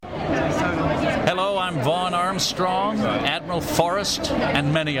Vaughn Armstrong, Admiral Forrest,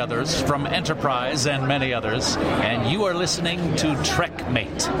 and many others from Enterprise and many others, and you are listening to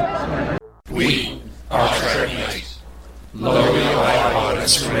Trekmate. We are Trekmate. Lower your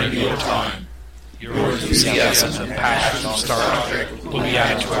iPods for radio time. Your enthusiasm and passion for Star Trek will be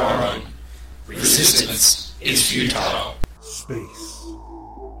added to our own. Resistance is futile. Space.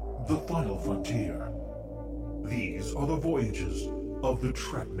 The final frontier. These are the voyages of the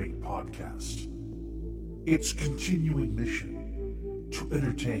Trekmate podcast. Its continuing mission to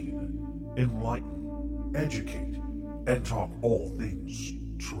entertain, enlighten, educate, and talk all things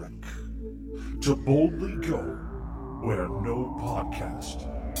Trek. To boldly go where no podcast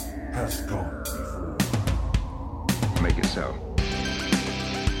has gone before. Make it so.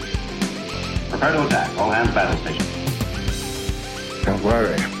 Prepare to attack. All hands battle station. Don't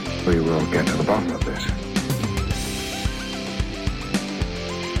worry. We will get to the bottom of this.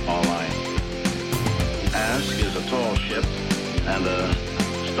 All right. Ask is a tall ship and a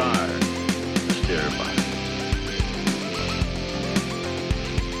star to steer by.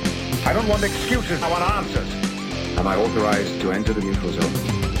 I don't want excuses. I want answers. Am I authorized to enter the neutral zone?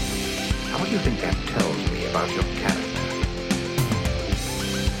 How do you think that tells me about your character?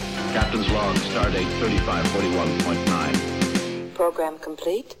 Captain's log, stardate 3541.9. Program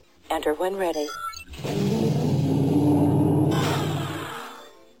complete. Enter when ready.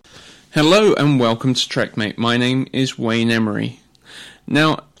 Hello and welcome to Trekmate. My name is Wayne Emery.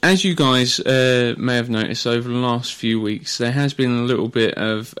 Now, as you guys may have noticed over the last few weeks, there has been a little bit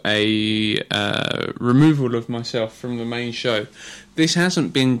of a removal of myself from the main show. This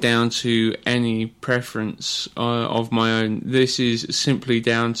hasn't been down to any preference of my own. This is simply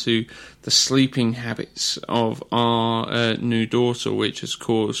down to the sleeping habits of our new daughter, which has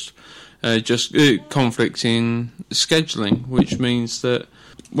caused just conflict in scheduling, which means that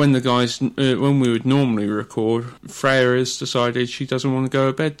when the guys, when we would normally record, Freya has decided she doesn't want to go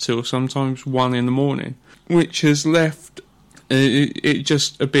to bed till sometimes 1 a.m, which has left it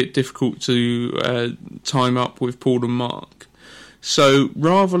just a bit difficult to time up with Paul and Mark. So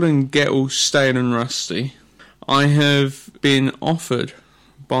rather than get all stale and rusty, I have been offered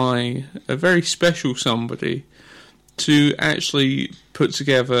by a very special somebody to actually put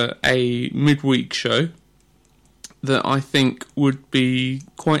together a midweek show that I think would be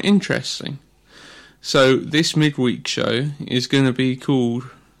quite interesting. So this midweek show is going to be called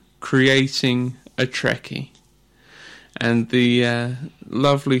Creating a Trekkie. And the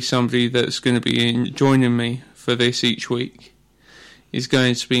lovely somebody that's going to be joining me for this each week is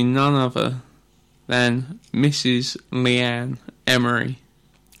going to be none other than Mrs. Leanne Emery.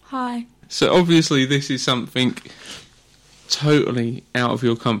 Hi. So obviously this is something totally out of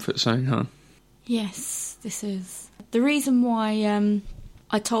your comfort zone, huh? Yes, this is. The reason why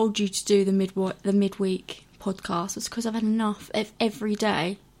I told you to do the midweek podcast was because I've had enough of every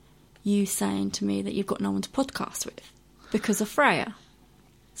day you saying to me that you've got no one to podcast with because of Freya.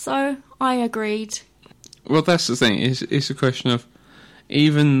 So I agreed. Well, that's the thing. It's a question of,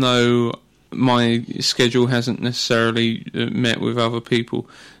 even though my schedule hasn't necessarily met with other people,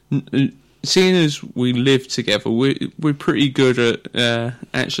 seeing as we live together, we're pretty good at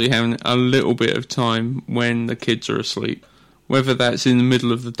actually having a little bit of time when the kids are asleep, whether that's in the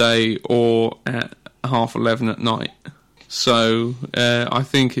middle of the day or at 11:30 at night. So I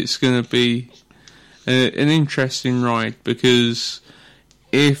think it's going to be an interesting ride, because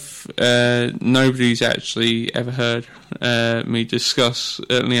if nobody's actually ever heard me discuss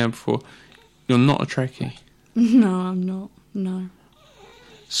Leanne before, you're not a Trekkie. No, I'm not. No.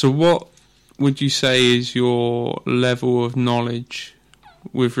 So what would you say is your level of knowledge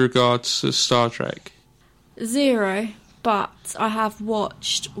with regards to Star Trek? 0, but I have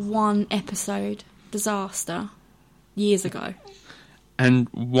watched one episode, Disaster, years ago. And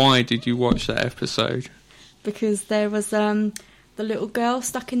why did you watch that episode? Because there was the little girl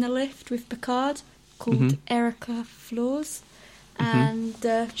stuck in the lift with Picard called Erica Flores, and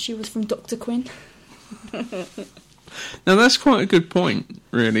she was from Dr. Quinn. Now that's quite a good point,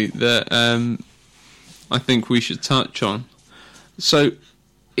 really, that I think we should touch on. So,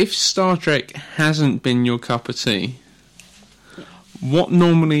 if Star Trek hasn't been your cup of tea, what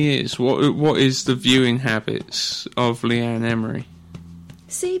normally is? What is the viewing habits of Leanne Emery?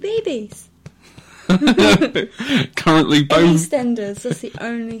 See BBs. Currently both. EastEnders, that's the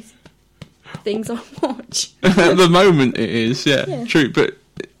only things I watch. At the moment it is, yeah, true. But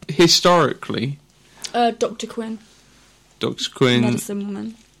historically... Dr. Quinn. Dr. Quinn. Medicine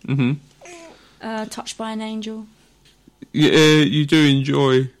Woman. Mm-hmm. Touched by an Angel. You do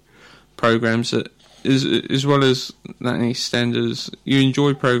enjoy programmes that, as well as that EastEnders, you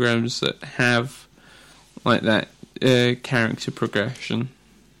enjoy programmes that have like that character progression,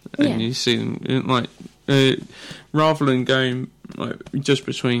 and you see them like rather than going like just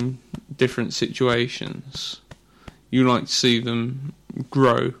between different situations, you like to see them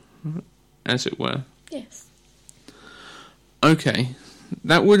grow, as it were. Yes. Okay,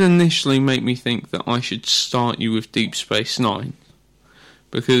 that would initially make me think that I should start you with Deep Space Nine,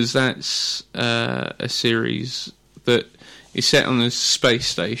 because that's a series that is set on a space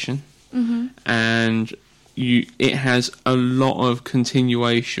station, and it has a lot of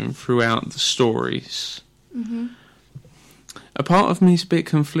continuation throughout the stories. A part of me is a bit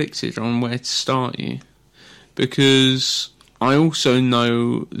conflicted on where to start you, because I also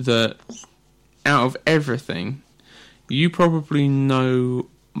know that out of everything, you probably know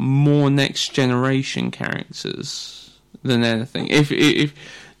more Next Generation characters than anything. If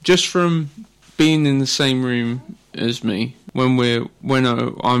just from being in the same room as me when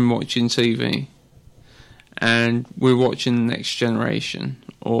I'm watching TV and we're watching Next Generation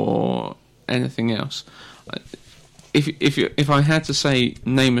or anything else, if I had to say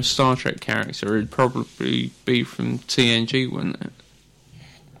name a Star Trek character, it'd probably be from TNG, wouldn't it?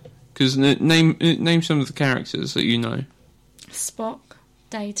 Because name some of the characters that you know. Spock,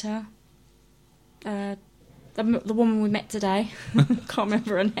 Data, the woman we met today. Can't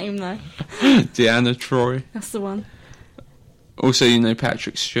remember her name though. Deanna Troi. That's the one. Also, you know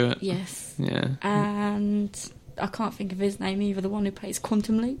Patrick Stewart. Yes. Yeah. And I can't think of his name either. The one who plays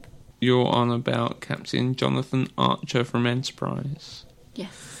Quantum Leap. You're on about Captain Jonathan Archer from Enterprise.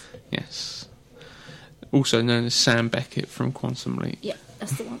 Yes. Yes. Also known as Sam Beckett from Quantum Leap. Yeah,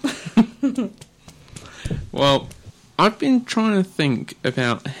 that's the one. Well, I've been trying to think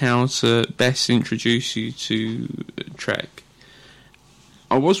about how to best introduce you to Trek.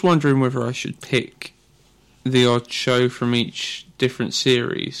 I was wondering whether I should pick the odd show from each different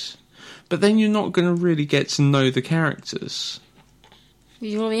series, but then you're not going to really get to know the characters.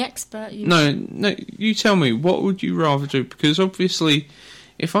 You're the expert. No, you tell me, what would you rather do? Because obviously,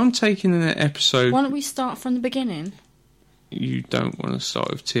 if I'm taking an episode... Why don't we start from the beginning? You don't want to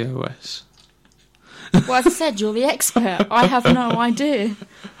start with TOS. Well, as I said, you're the expert. I have no idea.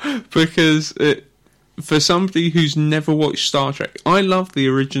 Because for somebody who's never watched Star Trek, I love the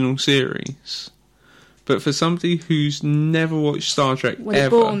original series. But for somebody who's never watched Star Trek Would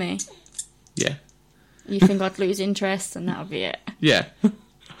ever... it bore me? Yeah. You think I'd lose interest and that would be it? Yeah.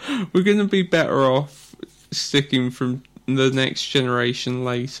 We're going to be better off sticking from the Next Generation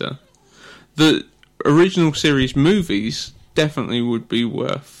later. The original series movies definitely would be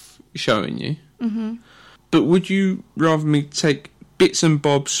worth showing you. Mm-hmm. But would you rather me take bits and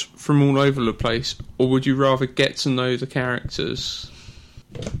bobs from all over the place, or would you rather get to know the characters?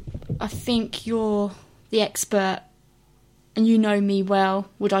 I think you're the expert and you know me well.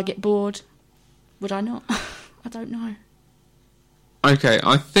 Would I get bored? Would I not? I don't know. Okay,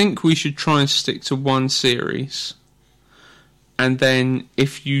 I think we should try and stick to one series. And then,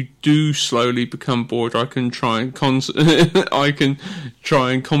 if you do slowly become bored, I can try and compensate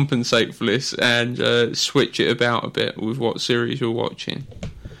for this and switch it about a bit with what series you're watching.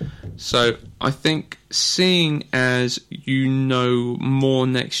 So, I think, seeing as you know more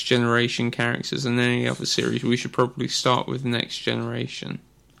Next Generation characters than any other series, we should probably start with Next Generation.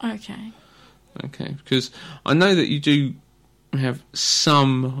 Okay. Okay, because I know that you do have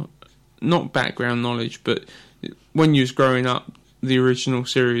some, not background knowledge, but when you was growing up, the original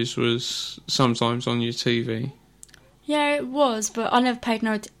series was sometimes on your TV. Yeah, it was, but I never paid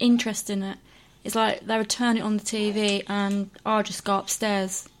no interest in it. It's like they would turn it on the TV and I'd just go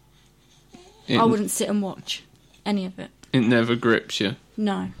upstairs. I wouldn't sit and watch any of it. It never grips you?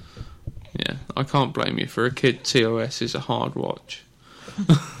 No. Yeah, I can't blame you. For a kid, TOS is a hard watch.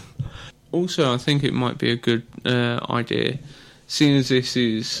 Also, I think it might be a good idea, seeing as this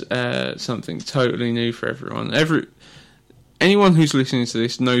is something totally new for everyone. Anyone who's listening to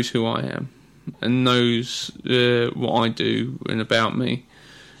this knows who I am and knows what I do and about me.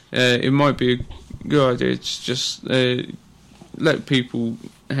 It might be a good idea to just let people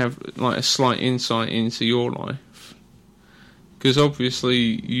have like a slight insight into your life. Because obviously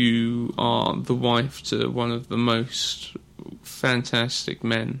you are the wife to one of the most fantastic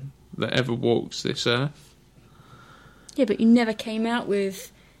men that ever walks this earth. Yeah, but you never came out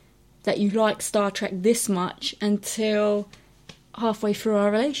with that you like Star Trek this much until halfway through our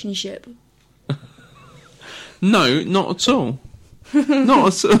relationship. No, not at all.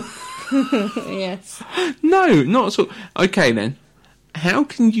 Not at all. Yes. No, not at all. Okay then, how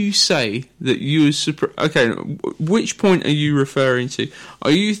can you say that you were surprised? Okay, which point are you referring to?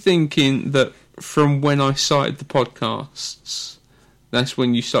 Are you thinking that from when I started the podcasts That's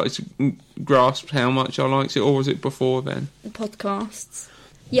when you started to grasp how much I liked it, or was it before then? The podcasts.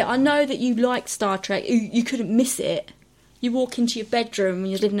 Yeah, I know that you like Star Trek. You couldn't miss it. You walk into your bedroom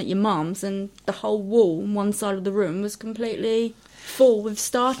when you're living at your mum's, and the whole wall on one side of the room was completely full with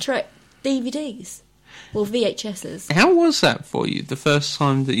Star Trek DVDs. Or VHSs. How was that for you, the first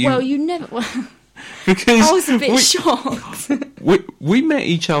time that you... Well, you never... Well, because I was a bit shocked. we met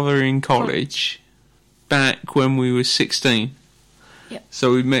each other in college back when we were 16. Yep.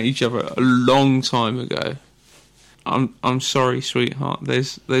 So we met each other a long time ago. I'm sorry, sweetheart.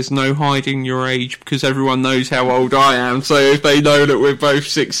 There's no hiding your age because everyone knows how old I am. So if they know that we're both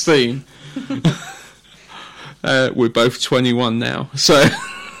 16, we're both 21 now. So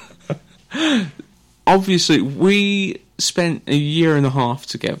obviously we spent a year and a half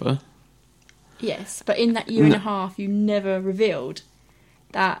together. Yes, but in that year and a half, you never revealed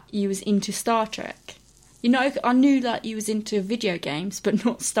that you was into Star Trek. You know, I knew that you was into video games, but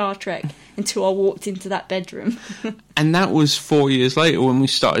not Star Trek, until I walked into that bedroom. And that was 4 years later when we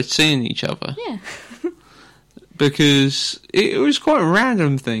started seeing each other. Yeah. Because it was quite a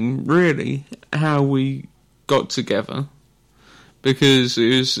random thing, really, how we got together. Because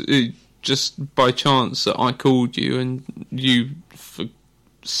it was just by chance that I called you, and you, for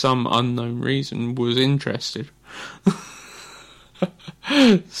some unknown reason, was interested.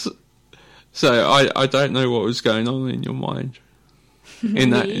 So I don't know what was going on in your mind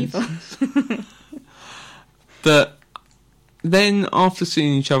in that instance. But then after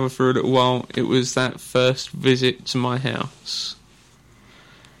seeing each other for a little while, it was that first visit to my house.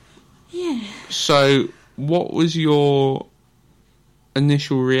 Yeah. So what was your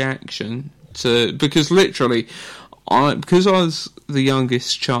initial reaction to... Because literally, because I was the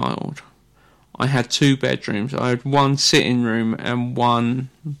youngest child, I had 2 bedrooms. I had one sitting room and one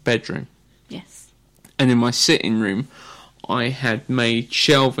bedroom. Yes. And in my sitting room, I had made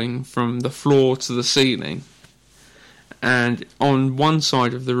shelving from the floor to the ceiling. And on one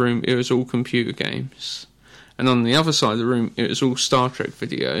side of the room, it was all computer games. And on the other side of the room, it was all Star Trek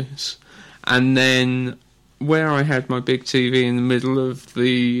videos. And then where I had my big TV in the middle of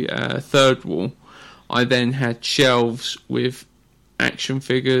the third wall, I then had shelves with action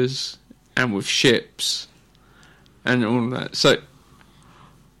figures and with ships and all that. So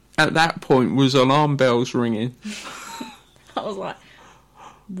at that point, was alarm bells ringing? I was like,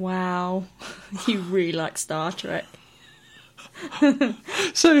 wow, you really like Star Trek.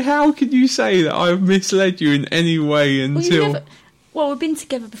 So how can you say that I've misled you in any way until... Well, we've been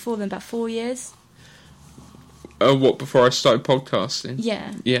together before then, about 4 years. What, before I started podcasting?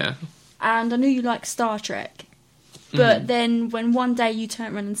 Yeah. Yeah. And I knew you liked Star Trek. But then when one day you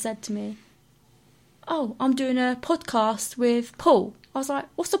turned around and said to me, oh, I'm doing a podcast with Paul. I was like,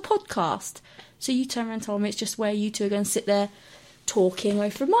 what's a podcast? So you turned around and told me it's just where you two are going to sit there talking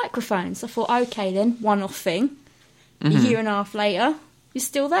over microphones. I thought, okay then, one-off thing. A year and a half later, you're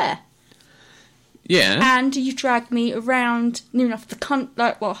still there. Yeah. And you dragged me around near enough the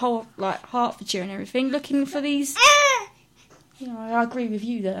whole Hertfordshire and everything, looking for these. You know, I agree with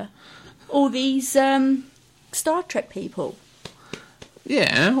you there. All these Star Trek people.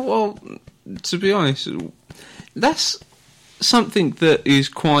 Yeah. Well, to be honest, that's something that is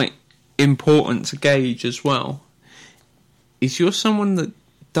quite important to gauge as well. Is you're someone that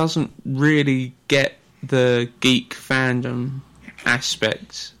doesn't really get the geek fandom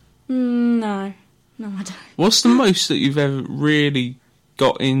aspect? No, I don't. What's the most that you've ever really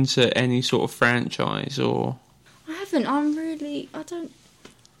got into any sort of franchise, or? I haven't. I don't.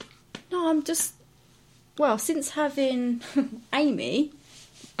 No, I'm just. Well, since having Amy.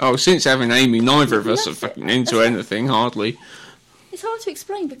 Oh, since having Amy, neither of us are fucking into anything, hardly. It's hard to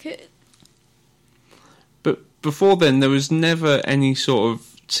explain because. But before then, there was never any sort of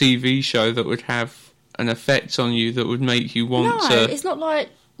TV show that would have an effect on you that would make you want to... No, it's not like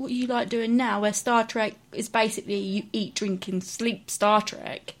what you like doing now, where Star Trek is basically you eat, drink and sleep Star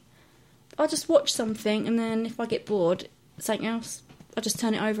Trek. I just watch something, and then if I get bored, something else, I just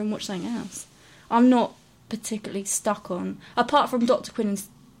turn it over and watch something else. I'm not particularly stuck on... Apart from Dr. Quinn and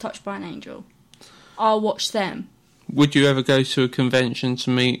Touched by an Angel, I'll watch them. Would you ever go to a convention to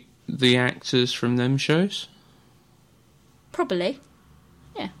meet the actors from them shows? Probably.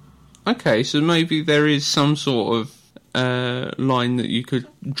 Okay, so maybe there is some sort of line that you could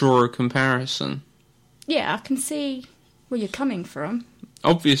draw a comparison. Yeah, I can see where you're coming from.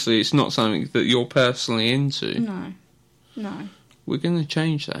 Obviously, it's not something that you're personally into. No. We're going to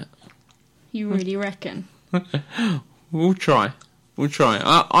change that. You really reckon? We'll try.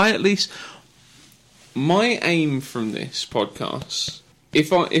 I at least... My aim from this podcast,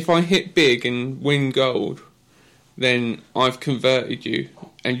 if I hit big and win gold, then I've converted you,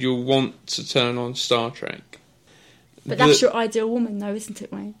 and you'll want to turn on Star Trek. But that's your ideal woman, though, isn't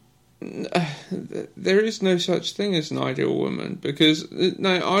it, Wayne? There is no such thing as an ideal woman, because,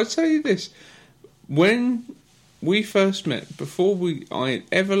 no, I'll tell you this. When we first met, before I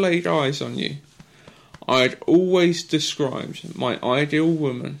ever laid eyes on you, I'd always described my ideal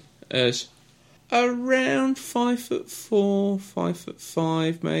woman as around 5'4",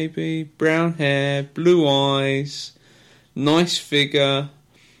 5'5", maybe, brown hair, blue eyes, nice figure,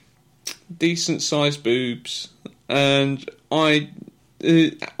 decent sized boobs, and I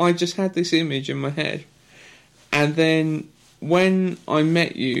just had this image in my head. And then when I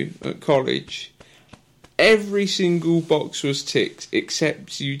met you at college, every single box was ticked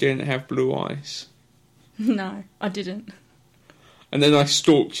except you didn't have blue eyes. No, I didn't. And then I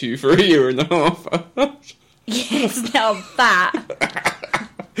stalked you for a year and a half. Yes, now that.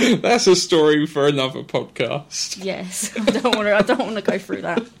 That's a story for another podcast. Yes, I don't want to go through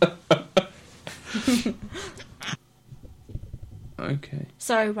that. Okay.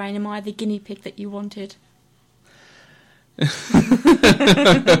 So, Wayne, am I the guinea pig that you wanted?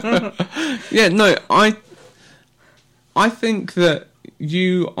 Yeah, no, I think that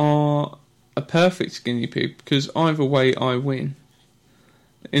you are a perfect guinea pig, because either way I win.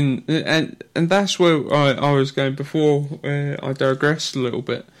 And that's where I was going before I digressed a little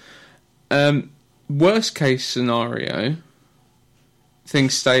bit. Worst case scenario,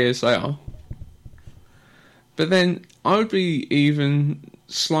 things stay as they are. But then I would be even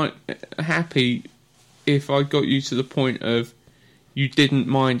happy if I got you to the point of you didn't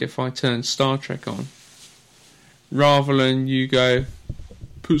mind if I turned Star Trek on, rather than you go,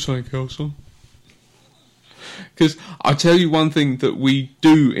 put something else on. Because I'll tell you one thing that we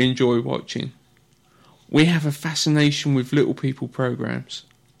do enjoy watching. We have a fascination with little people programs.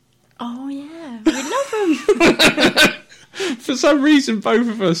 Oh, yeah. We love them. For some reason, both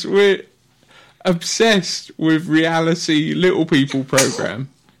of us, we're obsessed with reality little people program.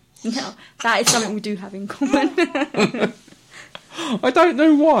 No, that is something we do have in common. I don't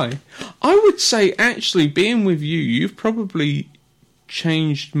know why. I would say, actually, being with you, you've probably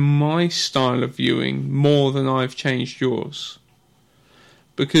changed my style of viewing more than I've changed yours,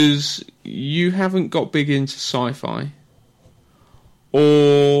 because you haven't got big into sci-fi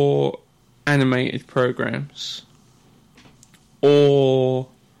or animated programs or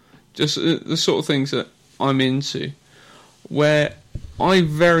just the sort of things that I'm into, where I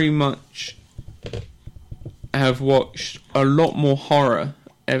very much have watched a lot more horror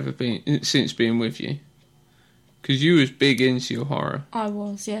since being with you. Because you was big into your horror. I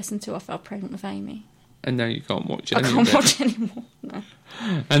was, yes, until I fell pregnant with Amy. And now you can't watch it I can't watch it anymore, no.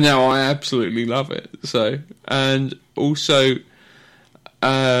 And now I absolutely love it. So, and also,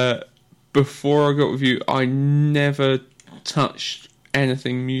 before I got with you, I never touched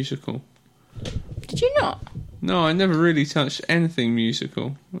anything musical. Did you not? No, I never really touched anything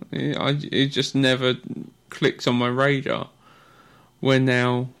musical. It just never clicked on my radar. Where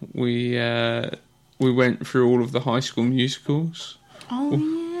now we went through all of the High School Musicals. Oh,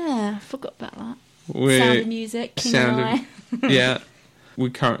 yeah. I forgot about that. Sound of Music, King and I. Yeah. We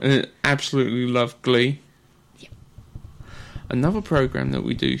currently absolutely love Glee. Yep. Another programme that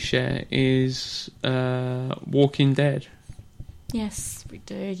we do share is Walking Dead. Yes, we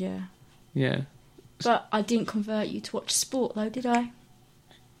do, yeah. Yeah. But I didn't convert you to watch sport, though, did I?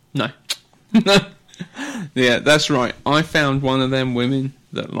 No. No. Yeah, that's right. I found one of them women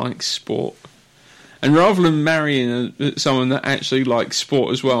that likes sport. And rather than marrying someone that actually likes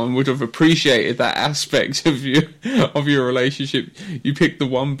sport as well and would have appreciated that aspect of your relationship, you picked the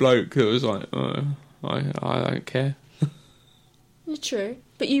one bloke that was like, I don't care. True.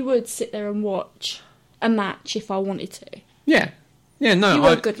 But you would sit there and watch a match if I wanted to. Yeah. Yeah, no. You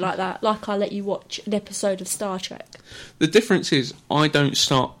were good like that. Like I let you watch an episode of Star Trek. The difference is I don't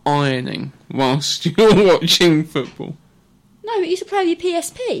start ironing whilst you're watching football. No, but you used to play with your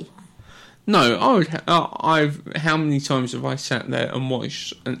PSP. No, how many times have I sat there and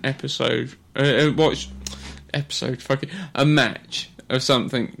watched an episode, a match of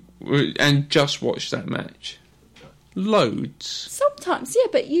something, and just watched that match? Loads. Sometimes, yeah,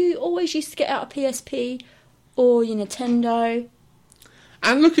 but you always used to get out a PSP or your Nintendo.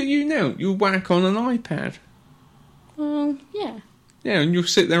 And look at you now, you whack on an iPad. Yeah. Yeah, and you'll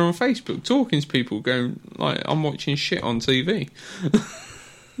sit there on Facebook talking to people going, like, I'm watching shit on TV.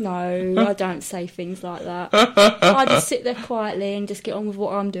 No, I don't say things like that. I just sit there quietly and just get on with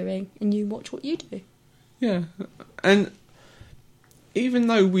what I'm doing, and you watch what you do. Yeah, and even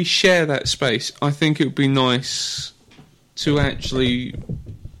though we share that space, I think it would be nice to actually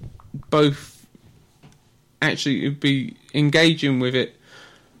both actually be engaging with it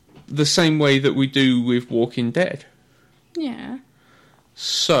the same way that we do with Walking Dead. Yeah.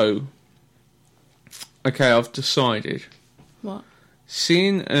 So, okay, I've decided. What?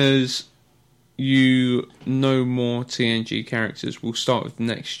 Seeing as you know more TNG characters, we'll start with the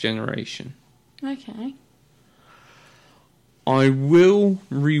Next Generation. Okay. I will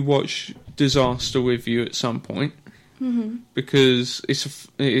rewatch Disaster with you at some point, because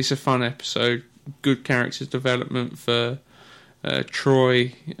it's a fun episode. Good character development for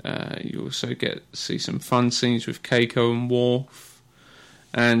Troy. You also get to see some fun scenes with Keiko and Worf,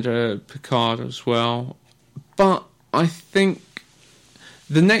 and Picard as well. But I think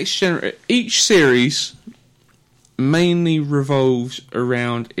the Next each series mainly revolves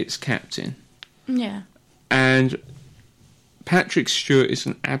around its captain. Yeah. And Patrick Stewart is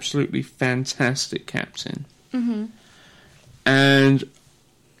an absolutely fantastic captain. Mm-hmm. And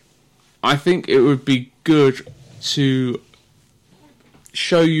I think it would be good to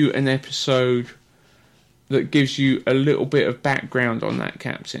show you an episode that gives you a little bit of background on that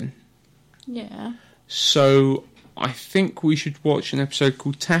captain. Yeah. So I think we should watch an episode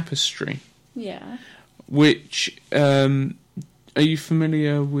called Tapestry. Yeah. Which, are you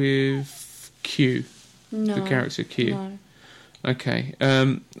familiar with Q? No. The character Q? No. Okay.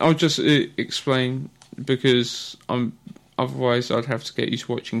 I'll just explain, because otherwise I'd have to get you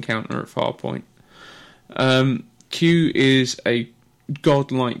to watch Encounter at Farpoint. Q is a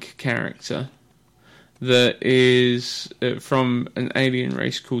godlike character that is from an alien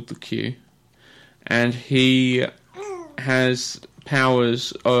race called the Q, and he has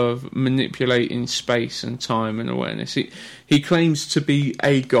powers of manipulating space and time and awareness. He claims to be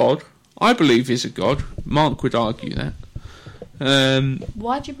a god. I believe he's a god. Mark would argue that.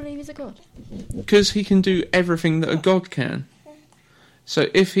 Why do you believe he's a god? Because he can do everything that a god can. So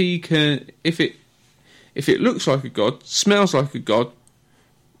if it looks like a god, smells like a god,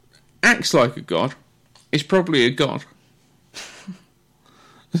 acts like a god, it's probably a god.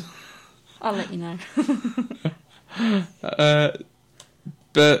 I'll let you know.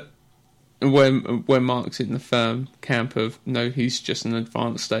 But when Mark's in the firm camp of, no, he's just an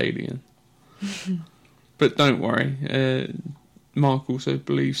advanced alien. But don't worry, Mark also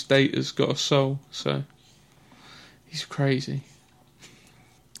believes Data's got a soul, so he's crazy.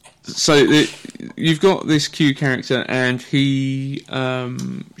 So you've got this Q character, and he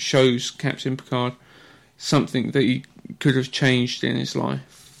shows Captain Picard something that he could have changed in his life.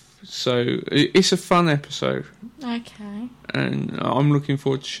 So it's a fun episode. Okay. And I'm looking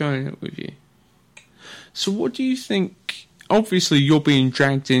forward to showing it with you. So what do you think? Obviously, you're being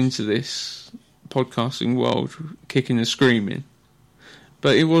dragged into this podcasting world, kicking and screaming.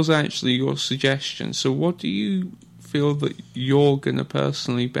 But it was actually your suggestion. So what do you feel that you're going to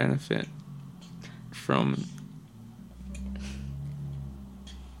personally benefit from?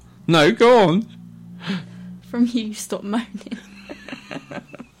 No, go on. From you, stop moaning.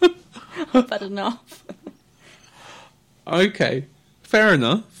 I've had enough. Okay, fair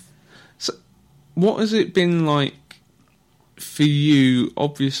enough. So, what has it been like for you?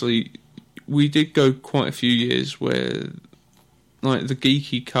 Obviously, we did go quite a few years where, like, the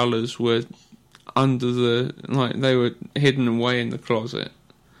geeky colours were under they were hidden away in the closet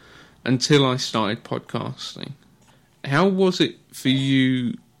until I started podcasting. How was it for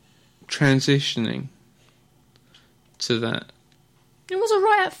you transitioning to that? It was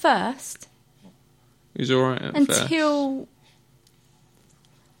alright at first. It was alright at first. Until,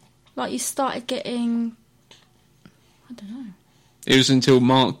 like, you started getting, I don't know. It was until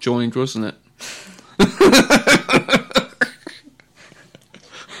Mark joined, wasn't it?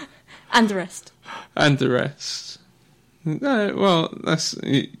 And the rest. And the rest. No, well, that's...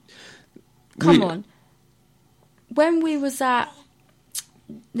 Come on. When we was at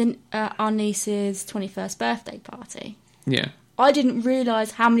our niece's 21st birthday party... Yeah. I didn't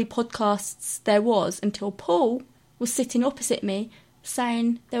realise how many podcasts there was until Paul was sitting opposite me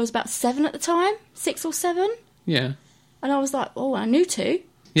saying there was about 7 at the time, 6 or 7. Yeah. And I was like, oh, I knew 2.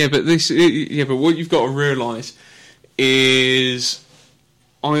 Yeah, but what you've got to realise is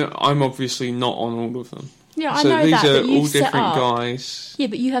I'm obviously not on all of them. Yeah, I so know these that, are but you've all set different up, guys. Yeah,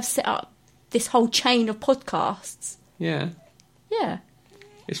 but you have set up this whole chain of podcasts. Yeah. Yeah.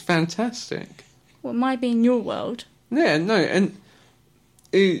 It's fantastic. Well, it might be in your world. Yeah, no, and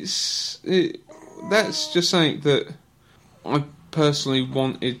that's just something that I personally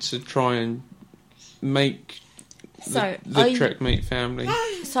wanted to try and make the Trekmate family.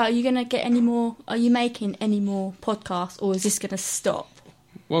 So are you going to get any more, are you making any more podcasts, or is this going to stop?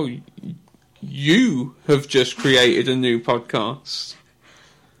 Well, you have just created a new podcast.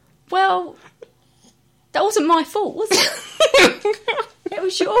 Well, That wasn't my fault, was it? It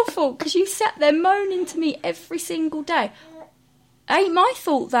was your fault, because you sat there moaning to me every single day. It ain't my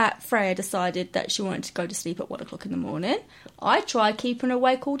fault that Freya decided that she wanted to go to sleep at 1 o'clock in the morning. I tried keeping her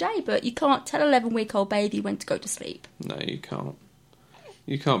awake all day, but you can't tell an 11-week-old baby when to go to sleep. No, you can't.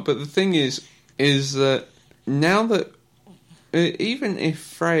 You can't. But the thing is that now that even if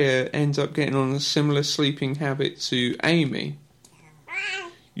Freya ends up getting on a similar sleeping habit to Amy,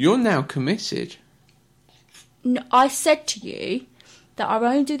 you're now committed. No, I said to you that I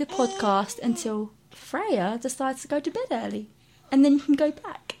only do the podcast until Freya decides to go to bed early, and then you can go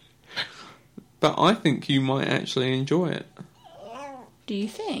back. But I think you might actually enjoy it. Do you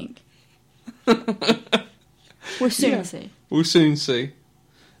think? We'll soon see. We'll soon see.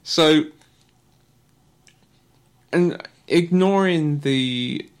 So, and ignoring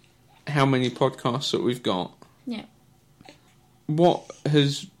the how many podcasts that we've got, yeah. What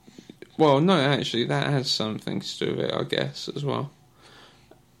has... Well, no, actually, that has some things to do with it, I guess, as well.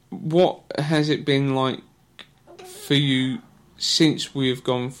 What has it been like for you since we have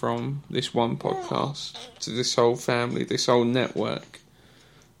gone from this one podcast to this whole family, this whole network?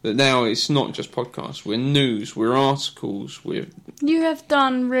 That now it's not just podcasts, we're news, we're articles, we're... You have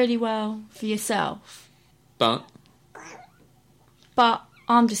done really well for yourself. But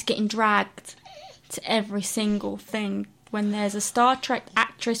I'm just getting dragged to every single thing. When there's a Star Trek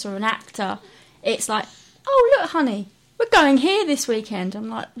actress or an actor, it's like, oh, look, honey, we're going here this weekend. I'm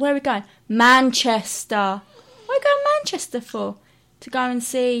like, where are we going? Manchester. What are we going to Manchester for? To go and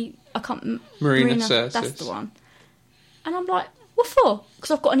see... Marina Sirtis. That's the one. And I'm like, what for?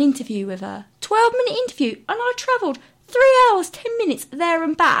 Because I've got an interview with her. 12-minute interview. And I travelled 3 hours, 10 minutes there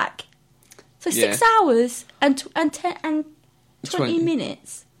and back. So 6 hours and 20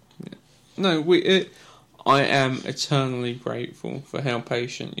 minutes. Yeah. No, I am eternally grateful for how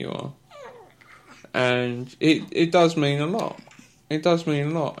patient you are. And it does mean a lot. It does mean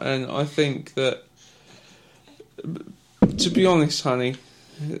a lot. And I think that, to be honest, honey,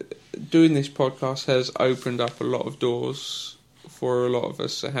 doing this podcast has opened up a lot of doors for a lot of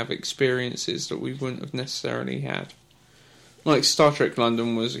us to have experiences that we wouldn't have necessarily had. Like Star Trek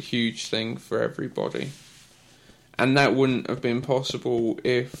London was a huge thing for everybody. And that wouldn't have been possible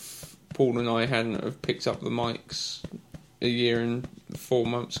if Paul and I hadn't have picked up the mics a year and 4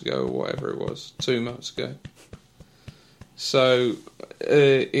 months ago, or whatever it was, 2 months ago. So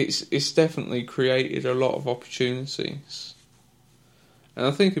it's definitely created a lot of opportunities, and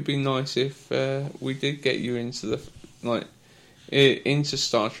I think it'd be nice if we did get you into into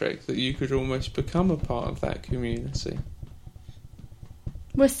Star Trek, that you could almost become a part of that community.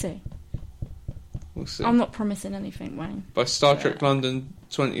 We'll see. We'll see. I'm not promising anything, Wayne. By Star Trek London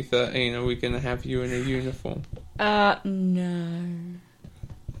 2013, are we going to have you in a uniform? No.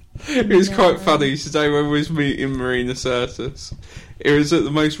 It was quite funny today when we was meeting Marina Sirtis. It was at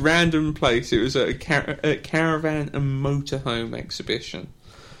the most random place. It was at a caravan and motorhome exhibition.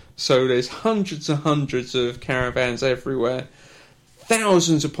 So there's hundreds and hundreds of caravans everywhere.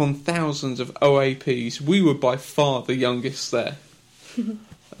 Thousands upon thousands of OAPs. We were by far the youngest there.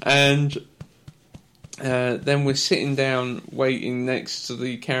 And then we're sitting down waiting next to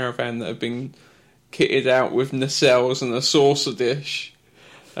the caravan that had been kitted out with nacelles and a saucer dish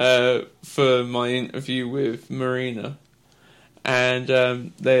for my interview with Marina.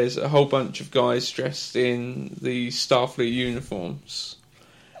 And there's a whole bunch of guys dressed in the Starfleet uniforms.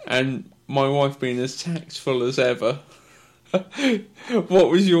 And my wife being as tactful as ever. What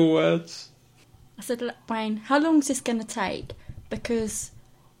was your words? I said, Wayne, how long is this going to take? Because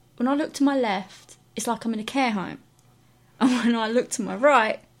when I look to my left, it's like I'm in a care home. And when I look to my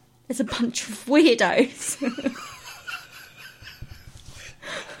right, there's a bunch of weirdos.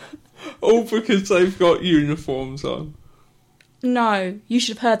 All because they've got uniforms on. No, you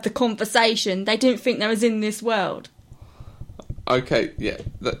should have heard the conversation. They didn't think they was in this world. Okay, yeah.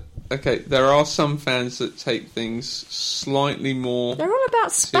 Okay, there are some fans that take things slightly more... They're all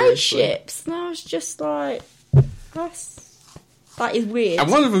about spaceships. And I was just like, that is weird.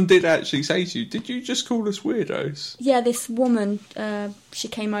 And one of them did actually say to you, did you just call us weirdos? Yeah, this woman, she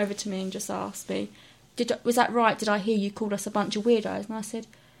came over to me and just asked me, was that right? Did I hear you called us a bunch of weirdos? And I said,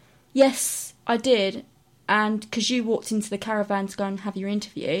 yes, I did. And because you walked into the caravan to go and have your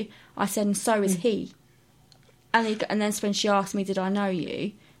interview, I said, and so is he. And then when she asked me, did I know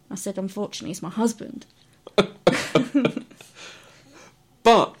you? I said, unfortunately, he's my husband.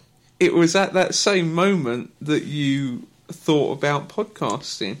 But it was at that same moment that you thought about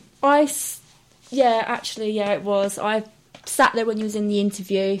podcasting. It was. I sat there when you was in the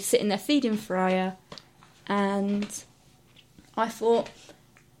interview, sitting there feeding Freya, and I thought,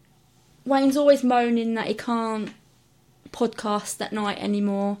 Wayne's always moaning that he can't podcast that night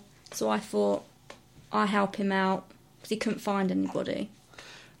anymore, so I thought I'd help him out because he couldn't find anybody.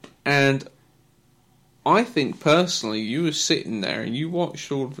 And I think personally, you were sitting there and you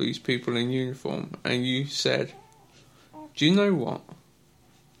watched all of these people in uniform and you said, do you know what?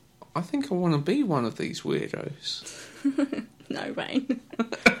 I think I want to be one of these weirdos. No, Wayne.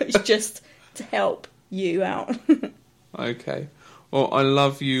 It's just to help you out. Okay. Well, I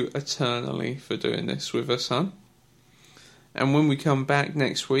love you eternally for doing this with us, hon. And when we come back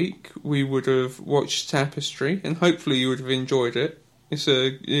next week, we would have watched Tapestry, and hopefully you would have enjoyed it. It's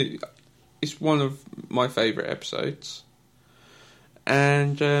one of my favourite episodes.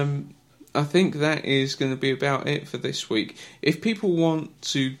 And I think that is going to be about it for this week. If people want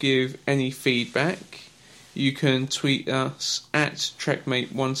to give any feedback, you can tweet us at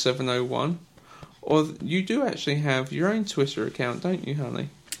Trekmate1701. Or you do actually have your own Twitter account, don't you, honey?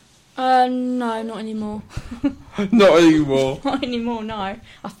 No, not anymore. Not anymore. Not anymore, no.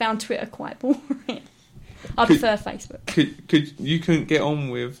 I found Twitter quite boring. I prefer Facebook. Could you couldn't get on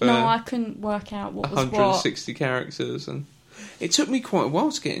with... no, I couldn't work out what was what. 160 characters, and it took me quite a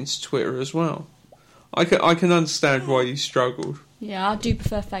while to get into Twitter as well. I can understand why you struggled. Yeah, I do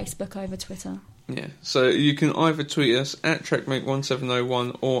prefer Facebook over Twitter. Yeah, so you can either tweet us at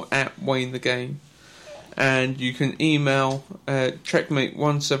Trekmate1701 or at Wayne the Game. And you can email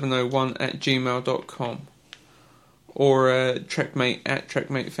trekmate1701@gmail.com or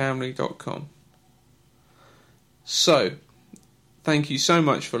trekmate@trekmatefamily.com. So, thank you so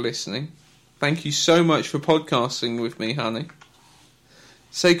much for listening. Thank you so much for podcasting with me, honey.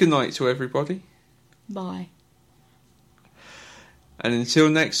 Say goodnight to everybody. Bye. And until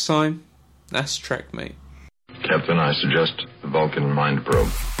next time, that's Trekmate. Captain, I suggest the Vulcan mind probe.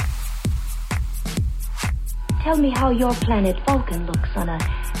 Tell me how your planet Vulcan looks on a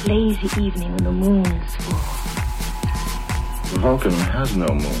lazy evening when the moon is full. Vulcan has no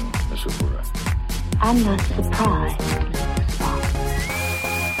moon, Miss Uhura. I'm not surprised, Mr. Spock.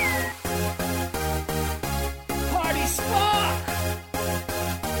 Party Spock!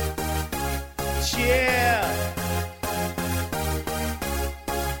 Yeah!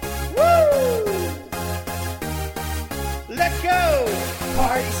 Woo! Let's go!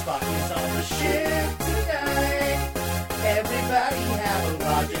 Party Spock is on the ship tonight. Everybody have a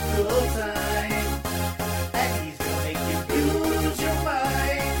logical time. And he's gonna make you lose your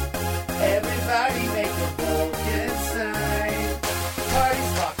mind. Everybody make a Vulcan sign. Party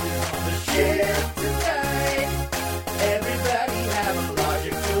Spock is on the ship tonight. Everybody have a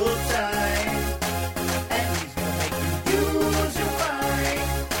logical time. And he's gonna make you lose your mind.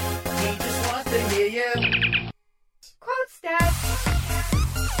 He just wants to hear you. Quote stats.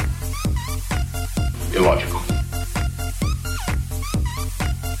 Illogical.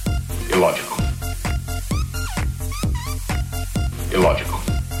 Illogical. Illogical.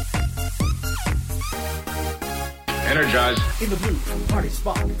 Energize. In the blue, Party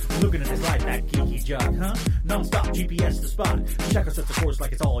Spock. Looking at his life, that geeky jog, huh? Non-stop GPS to spot. Checker sets the course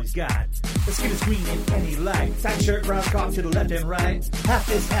like it's all he's got. The skin is green in any light. Tight shirt, brown cock to the left and right. Half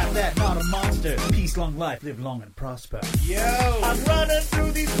this, half that, not a monster. Peace, long life, live long and prosper. Yo! I'm running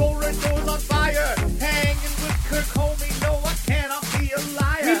through these corridors on fire. Hanging with Kirk Homie, no, I cannot be a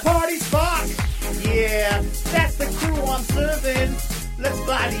liar. We Party Spock! Yeah, that's the crew I'm serving. Let's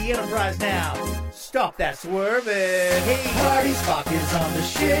fly the Enterprise now. Stop that swerving. Hey, Party Spock is on the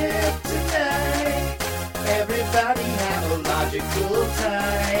ship tonight. Everybody have a logical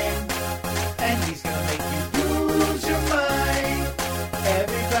time. And he's gonna make you lose your mind.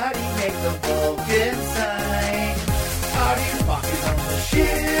 Everybody make the Vulcan sign. Party Spock is on the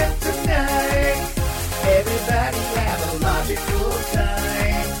ship tonight. Everybody have a logical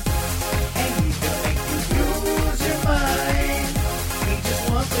time. And he's gonna make you lose your mind. He just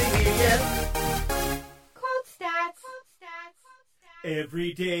wants to hear you. Quote stats.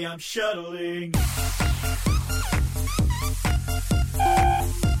 Every day I'm shuttling.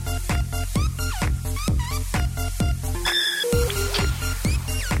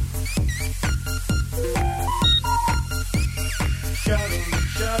 Shuttling.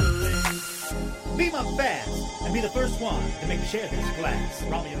 Be my fast and be the first one to make me share this glass.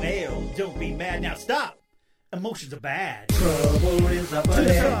 Romeo nail, don't be mad. Now stop. Emotions are bad. Trouble is up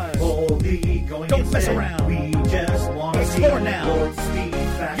ahead. Boldly going don't mess around. We just want to explore now. Lord speed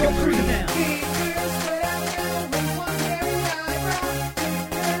back. You're cruising now.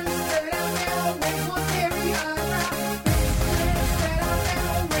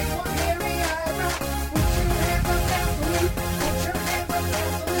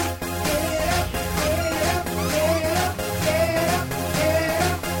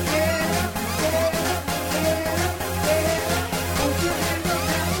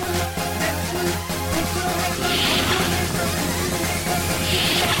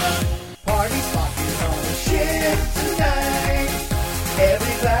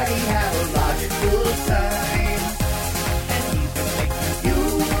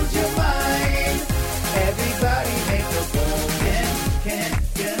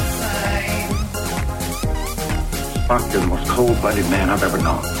 Spock, you're the most cold-blooded man I've ever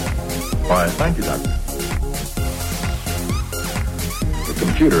known. Why, thank you, Doctor. The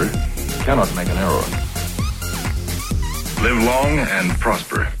computer cannot make an error. Live long and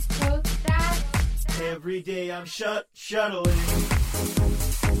prosper. Every day I'm shuttling.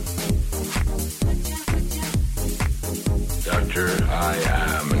 Doctor, I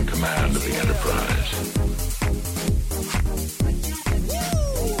am in command of the Enterprise.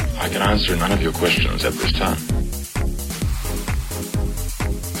 I can answer none of your questions at this time.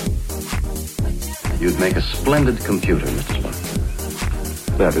 You'd make a splendid computer, Mr. Spock.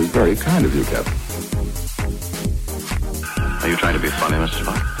 That is very kind of you, Captain. Are you trying to be funny, Mr.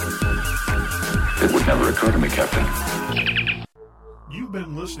 Spock? It would never occur to me, Captain. You've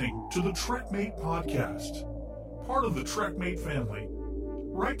been listening to the TrekMate Podcast, part of the TrekMate family.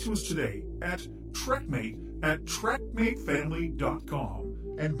 Write to us today at trekmate@trekmatefamily.com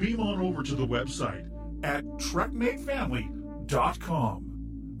and beam on over to the website at trekmatefamily.com.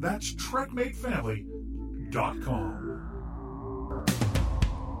 That's trekmatefamily.com.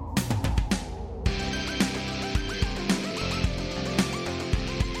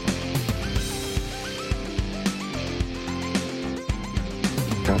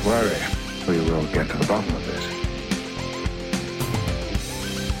 Don't worry. We will get to the bottom of this.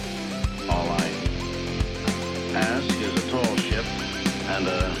 All I ask is a tall ship and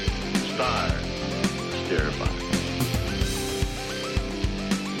a star to steer by.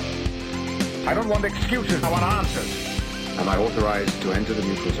 I don't want excuses. I want answers. Am I authorized to enter the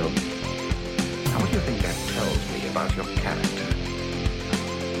neutral zone? How much do you think that tells me about your character?